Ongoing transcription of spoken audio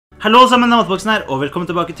Hallo sammen, Matboksen her, og velkommen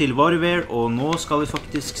tilbake til Wario Ware, og nå skal vi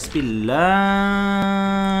faktisk spille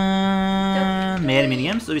mer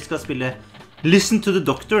minigames, og vi skal spille Listen to the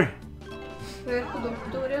Doctor. Hør på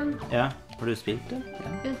doktoren. Ja, har du spilt det? Ja.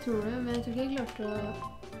 Jeg tror det, men jeg tror ikke jeg klarte å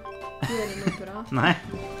gjøre noe bra. Nei.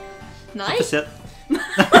 Nei? Vi får se.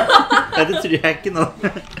 Nei, det tror jeg ikke nå.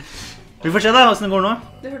 Vi får se da, hvordan det går nå.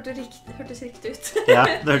 Det hørtes riktig ut. Ja,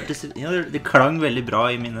 det klang veldig bra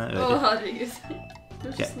i mine ører. Å, herregud. Du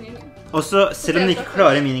er så snill. Og så, selv om de ikke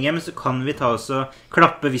klarer minigames, så kan vi ta oss og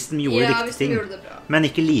klappe hvis de gjorde riktige ting. Ja, hvis de gjorde det bra. Men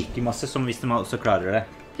ikke like masse som hvis de også klarer det.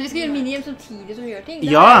 Så vi skal gjøre minigames samtidig som vi gjør ting?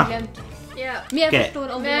 Ja! Ja. Men jeg forstår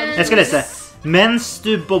aldri. Jeg skal lese. Mens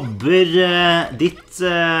du bobber ditt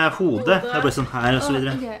hode. Det blir sånn her og så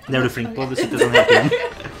videre. Det er du flink på, du sitter sånn hele tiden.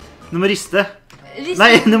 Du må riste.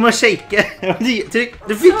 Nei, du må shake. Trykk.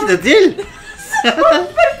 Du fikk det til!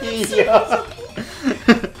 Ja!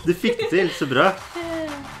 Du fikk det til, så bra.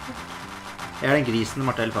 Jeg er den grisen og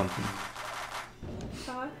Marthe er elefanten.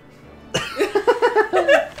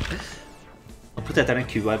 Og Potete er den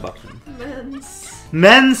kua i bakgrunnen.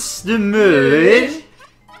 Mens du møer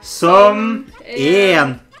som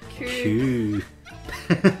en ku.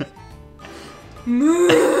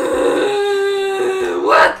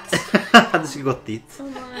 What? Du skulle gått dit.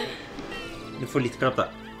 Du får litt klapp da.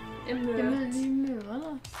 Jeg møver da.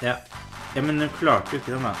 Ja, men du klarte jo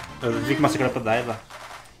ikke den da. Du fikk masse klapp av deg da.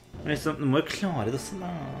 Men liksom, du må jo klare det også da.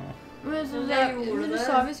 Men du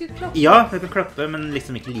sa vi skulle klappe. Ja, du kan klappe, men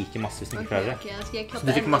liksom ikke like masse hvis du ikke klarer det. Ok, skal jeg Så klappe du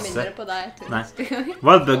fikk enda masse. mindre på deg til Nei. neste gang?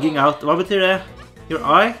 Hva er bugging out? Hva betyr det? Your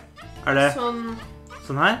eye? Er det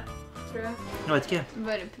sånn her? Tror jeg. Jeg vet ikke.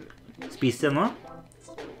 Bare Spiser jeg nå?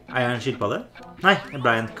 Er jeg en skilpadde? Nei, jeg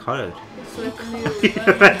ble en kar. Så jeg kan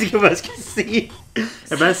Jeg vet ikke hva jeg skal si.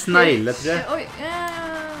 Jeg ble en snegle, tror jeg. Oi,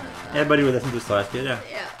 Jeg bare gjorde det som du sa jeg skulle gjøre.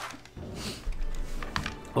 ja.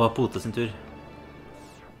 Og Potete sin tur.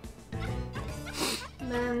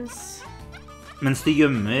 Mens du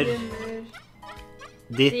gjemmer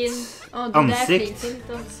ditt ansikt.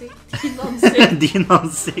 Din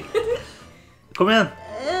ansikt. Kom igjen.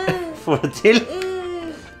 Få det til.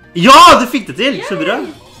 Ja, du fikk det til! Så bra.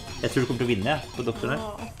 Jeg tror du kommer til å vinne på doktoren her.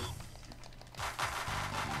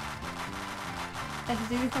 Jeg synes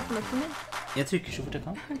du vil ta på løkken min. Jeg trykker så fort jeg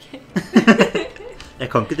kan. Ok. Jeg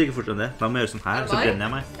kan ikke trykke fortere enn det. Da må jeg gjøre sånn her, så brenner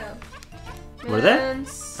jeg meg. Var det det?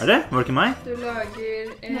 Er det? Var det ikke meg? Du lager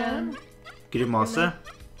en Grimase.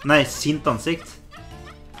 Nei, sint ansikt.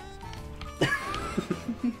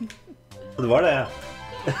 Og det var det, ja.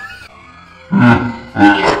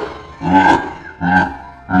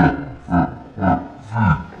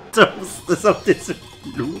 Det samtidig som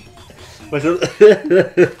lo. Bare sånn.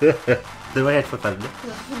 Det var helt forferdelig.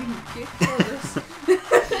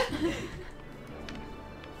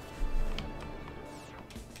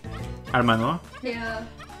 Er det meg nå? Ja.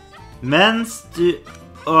 Mens du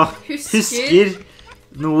husker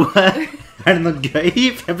noe. Er det noe gøy?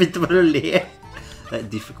 For jeg begynte bare å le. Det er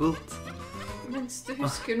difficult. Mens du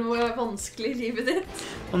husker noe vanskelig i livet ditt.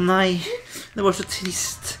 Å nei, det var så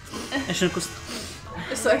trist. Jeg skjønner hvordan...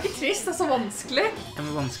 Jeg sa ikke trist, det er så vanskelig. Ja,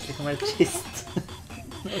 men vanskelig kan være trist.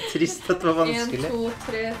 Det var trist at det var vanskelig. 1, 2,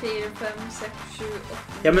 3, 4, 5, 6, 7, 8,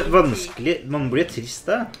 9, Ja, men vanskelig, man blir trist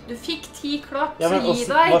da. Du fikk 10 klapp, Ja, men så gi også,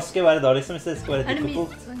 deg. hva skal jeg være da liksom, hvis det skal være Er det min?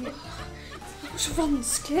 difficult? Ok. Det var så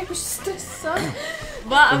vanskelig, jeg blir så stresset.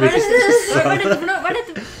 Hva er dette for noe? Hva er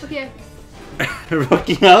dette? Ok,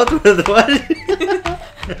 Rocking out, hva det var?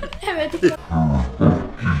 jeg vet ikke.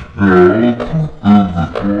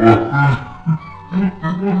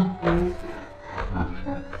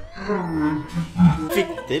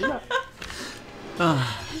 Fikk til da.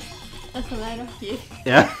 Det er sånn jeg rocker.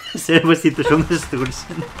 Ja, ser du bare sitter sånn i stolen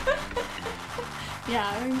sin. Jeg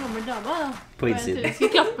er jo en gammel dame da. På innsiden. Jeg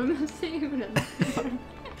skulle klappe mens jeg gjorde det.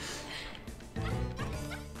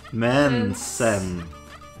 Mens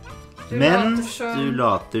du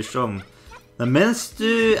later som. Nei, mens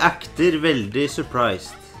du akter veldig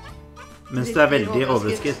surprised. Mens du er veldig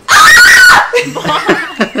overrasket.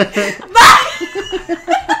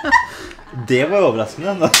 Det var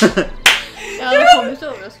overraskende da. Ja, det kom jo så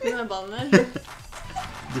overraskende med ballen her.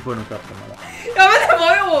 Du får noen klapp av meg da. Ja, men det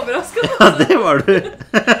var jo overraskende. Ja, det var du.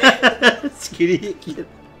 Skrik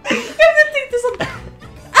litt. Jeg tenkte sånn...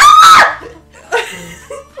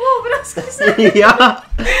 Overraskelse. Ja.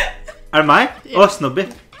 Er det meg? Å, snobby.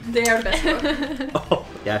 Det er det beste.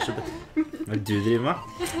 Jeg er så bedre. Hva er det du driver med?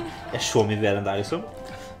 Jeg er så mye bedre enn deg, liksom.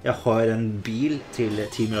 Jeg har en bil til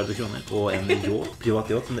 10 milliarder kroner og en privat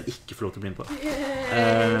yacht som dere ikke får lov til å bli med på.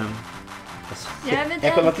 Altså. Jeg vet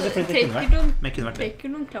Jeg var ikke så flink til å kunne vært, men jeg kunne vært det. trekker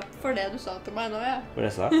noen klapp for det du sa til meg nå, ja. Hva var det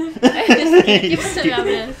jeg sa? Jeg husker ikke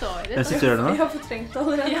hvor jeg ble såret. Jeg synes du gjør det nå. Jeg har fortrengt det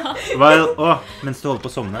allerede. Ja. Mens du holder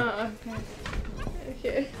på å sovne. Ok.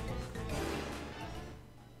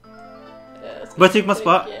 Bare trykk masse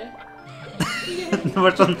på. Det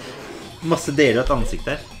var sånn masse deler av et ansikt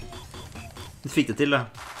der. Du fikk det til, da.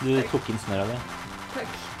 Du tok inn snør av det.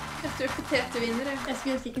 Takk. Jeg tror Potete vinner, jeg. Jeg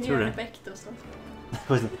skulle ikke gjøre det på ekte og sånn.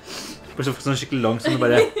 Bare sånn skikkelig lang som du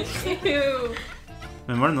bare...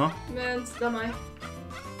 Hvem var det nå? Mens det er meg.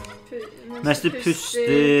 Mens du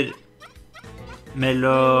puster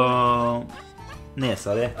mellom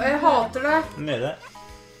nesa di. Og jeg hater det. Du må gjøre det.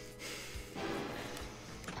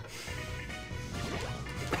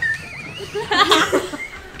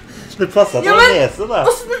 Det passet til å lese, da.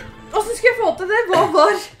 Hvordan skal jeg få til det? Hva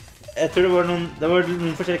var? Jeg tror det var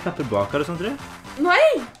noen forskjellige knapper bak her og sånn, tror jeg. Nei,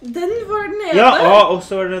 den var den ene. Ja, og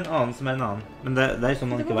så var det en annen som er en annen. Men det er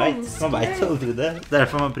sånn man ikke vet. Man vet aldri det. Det er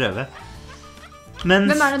derfor man prøver. Hvem er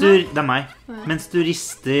det nå? Det er meg. Mens du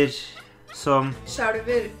rister som...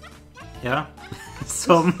 Skjelver. Ja.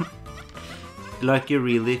 Som... Like you're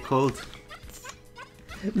really cold.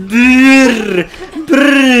 Brrr!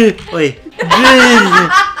 Brrr! Oi.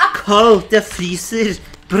 Brrr! Kaldt, jeg fryser.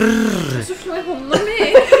 Brrr! Så slår jeg hånda mi.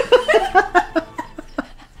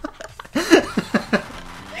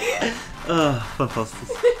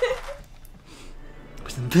 Fantastisk.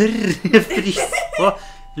 Brrr! Jeg fryser på.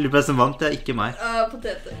 Lurer på hvem som vant, det er ikke meg.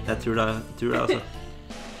 Potete. Jeg tror det, altså.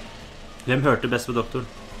 Hvem hørte best på doktoren?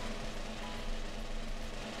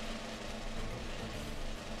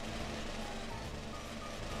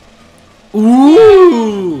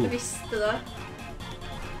 Jeg visste det.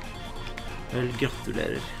 Vel,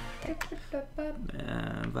 gratulerer med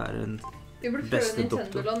å være en Vi burde prøve beste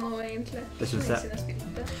doktor. Nintendo-land nå, egentlig. Det synes jeg. Siden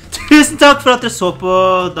spilte. Tusen takk for at dere så på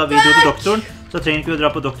da vi dro til doktoren. Så trenger ikke vi å dra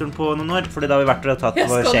på doktoren på noen år, fordi da har vi vært der og tatt vår Jeg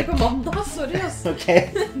sjekk. skal det på mandag, sorry ass. Ok.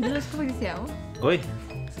 Det skal faktisk jeg også. Oi,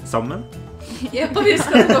 sammen. Ja, vi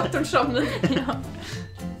skal til doktoren sammen. Ja.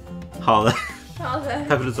 Ha det. Ha det.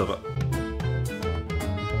 Takk for at du så på.